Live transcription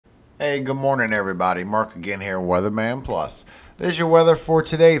Hey, good morning, everybody. Mark again here, WeatherMan Plus. This is your weather for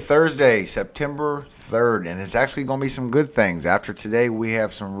today, Thursday, September 3rd, and it's actually going to be some good things. After today, we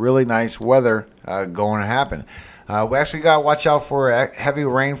have some really nice weather going to happen. We actually got to watch out for heavy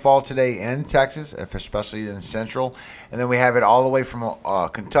rainfall today in Texas, especially in Central, and then we have it all the way from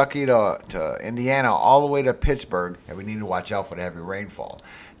Kentucky to Indiana, all the way to Pittsburgh, and we need to watch out for the heavy rainfall.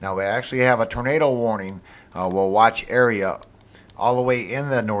 Now, we actually have a tornado warning. We'll watch area all the way in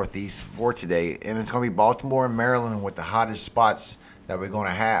the Northeast for today, and it's going to be Baltimore and Maryland with the hottest spots that we're going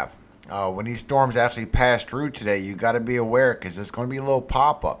to have. When these storms actually pass through today, you got to be aware because there's going to be little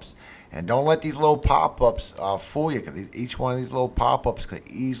pop-ups, and don't let these little pop-ups fool you, because each one of these little pop-ups could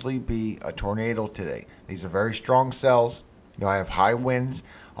easily be a tornado today. These are very strong cells. You'll have high winds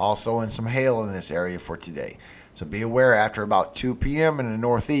also and some hail in this area for today. So be aware after about 2 p.m. in the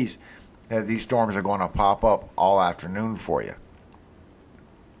Northeast that these storms are going to pop up all afternoon for you.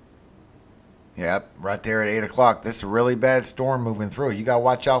 Yep, right there at 8 o'clock. This is a really bad storm moving through. You got to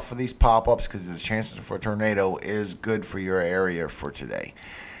watch out for these pop-ups because the chances for a tornado is good for your area for today.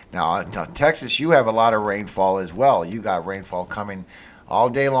 Now, Texas, you have a lot of rainfall as well. You got rainfall coming all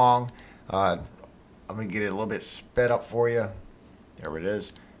day long. Let me get it a little bit sped up for you. There it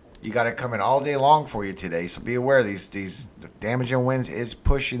is. You got it coming all day long for you today, so be aware these damaging winds is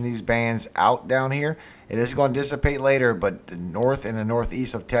pushing these bands out down here. It is going to dissipate later, but the north and the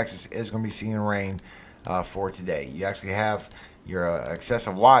northeast of Texas is going to be seeing rain for today. You actually have your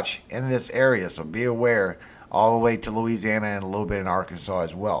excessive watch in this area, so be aware all the way to Louisiana and a little bit in Arkansas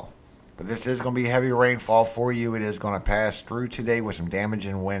as well. But this is going to be heavy rainfall for you. It is going to pass through today with some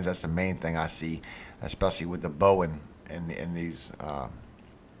damaging winds. That's the main thing I see, especially with the bow in these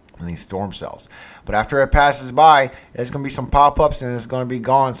storm cells. But after it passes by, there's going to be some pop-ups and it's going to be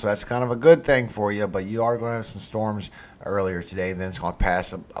gone, so that's kind of a good thing for you. But you are going to have some storms earlier today, and then it's going to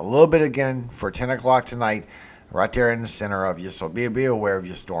pass a little bit again for 10 o'clock tonight right there in the center of you. So be aware of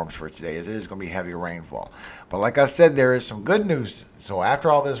your storms for today. It is going to be heavy rainfall. But like I said, there is some good news. So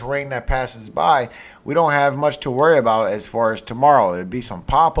after all this rain that passes by, we don't have much to worry about as far as tomorrow. There'll be some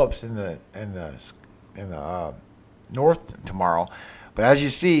pop-ups in the north tomorrow. But as you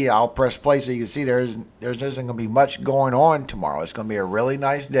see, I'll press play so you can see there isn't going to be much going on tomorrow. It's going to be a really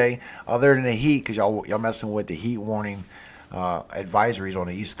nice day other than the heat, because y'all messing with the heat warning advisories on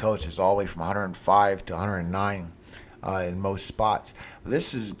the East Coast. It's all the way from 105 to 109 in most spots.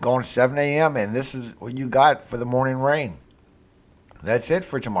 This is going 7 a.m. and this is what you got for the morning rain. That's it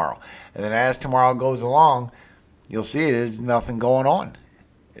for tomorrow. And then as tomorrow goes along, you'll see there's nothing going on.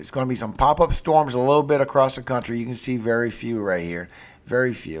 It's going to be some pop-up storms a little bit across the country. You can see very few right here.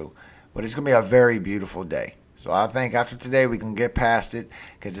 Very few. But it's going to be a very beautiful day. So I think after today we can get past it,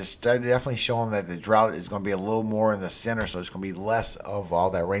 because it's definitely showing that the drought is going to be a little more in the center. So it's going to be less of all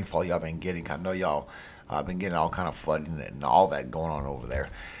that rainfall y'all been getting. I know y'all been getting all kind of flooding and all that going on over there.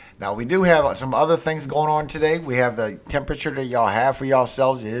 Now, we do have some other things going on today. We have the temperature that y'all have for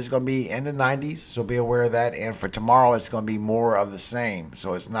yourselves. It is going to be in the 90s, so be aware of that. And for tomorrow, it's going to be more of the same,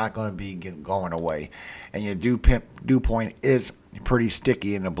 so it's not going to be going away. And your dew point is pretty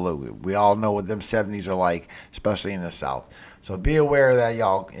sticky in the blue. We all know what them 70s are like, especially in the south. So be aware of that,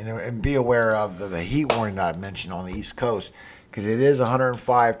 y'all, and be aware of the heat warning that I mentioned on the East Coast, because it is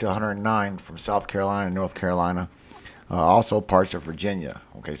 105 to 109 from South Carolina and North Carolina. Also parts of Virginia.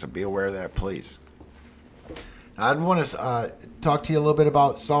 Okay, so be aware of that, please. Now, I want to talk to you a little bit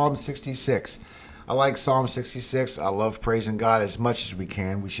about Psalm 66. I like Psalm 66. I love praising God as much as we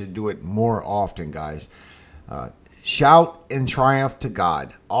can. We should do it more often, guys. Shout in triumph to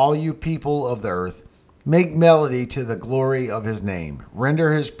God, all you people of the earth. Make melody to the glory of his name.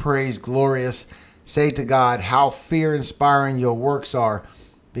 Render his praise glorious. Say to God, how fear-inspiring your works are.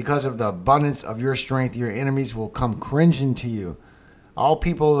 Because of the abundance of your strength, your enemies will come cringing to you. All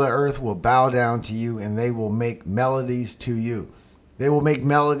people of the earth will bow down to you, and they will make melodies to you. They will make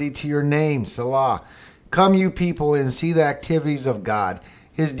melody to your name, Selah. Come, you people, and see the activities of God.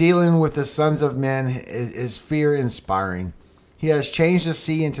 His dealing with the sons of men is fear-inspiring. He has changed the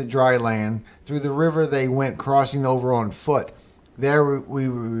sea into dry land. Through the river they went, crossing over on foot. There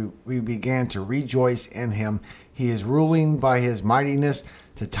we began to rejoice in him. He is ruling by his mightiness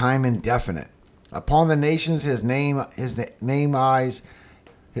to time indefinite. Upon the nations upon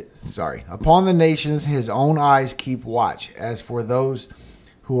the nations his own eyes keep watch. As for those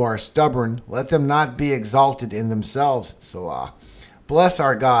who are stubborn, let them not be exalted in themselves, Selah. Bless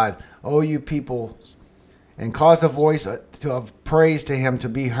our God, O you people, and cause the voice of praise to him to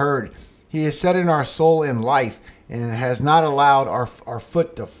be heard. He has set in our soul in life, and has not allowed our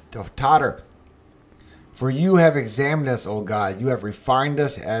foot to totter. For you have examined us, O God. You have refined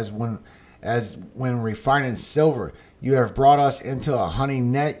us as when refining silver. You have brought us into a honey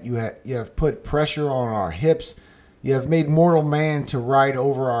net. You have put pressure on our hips. You have made mortal man to ride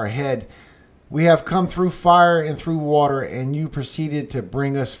over our head. We have come through fire and through water, and you proceeded to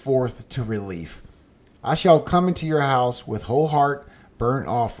bring us forth to relief. I shall come into your house with whole heart, burnt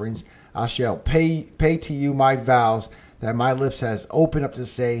offerings. I shall pay to you my vows that my lips has opened up to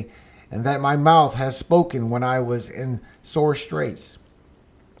say, and that my mouth has spoken when I was in sore straits.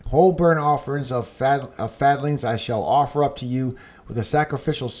 Whole burnt offerings of fadlings I shall offer up to you with the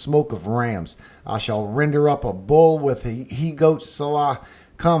sacrificial smoke of rams. I shall render up a bull with a he-goat. Salah.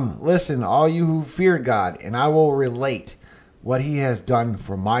 Come, listen, all you who fear God, and I will relate what he has done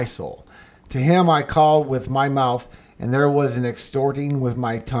for my soul. To him I called with my mouth, and there was an extorting with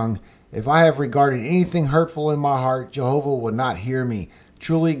my tongue. If I have regarded anything hurtful in my heart, Jehovah will not hear me.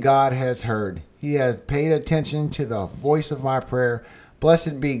 Truly God has heard. He has paid attention to the voice of my prayer.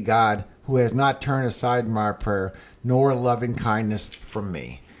 Blessed be God, who has not turned aside my prayer, nor loving kindness from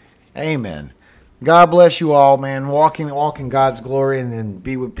me. Amen. God bless you all, man. Walk in God's glory and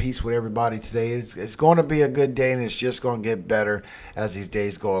be with peace with everybody today. It's going to be a good day, and it's just going to get better as these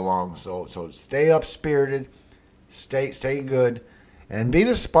days go along. So stay up spirited, stay good, and be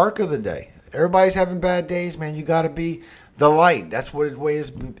the spark of the day. Everybody's having bad days, man. You got to be the light. That's what his way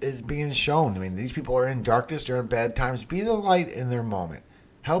is being shown. I mean, these people are in darkness. They're in bad times. Be the light in their moment.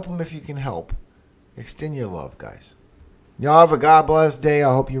 Help them if you can help. Extend your love, guys. Y'all have a God-blessed day.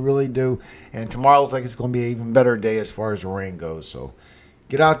 I hope you really do. And tomorrow looks like it's going to be an even better day as far as the rain goes. So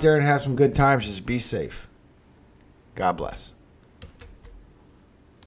get out there and have some good times. Just be safe. God bless.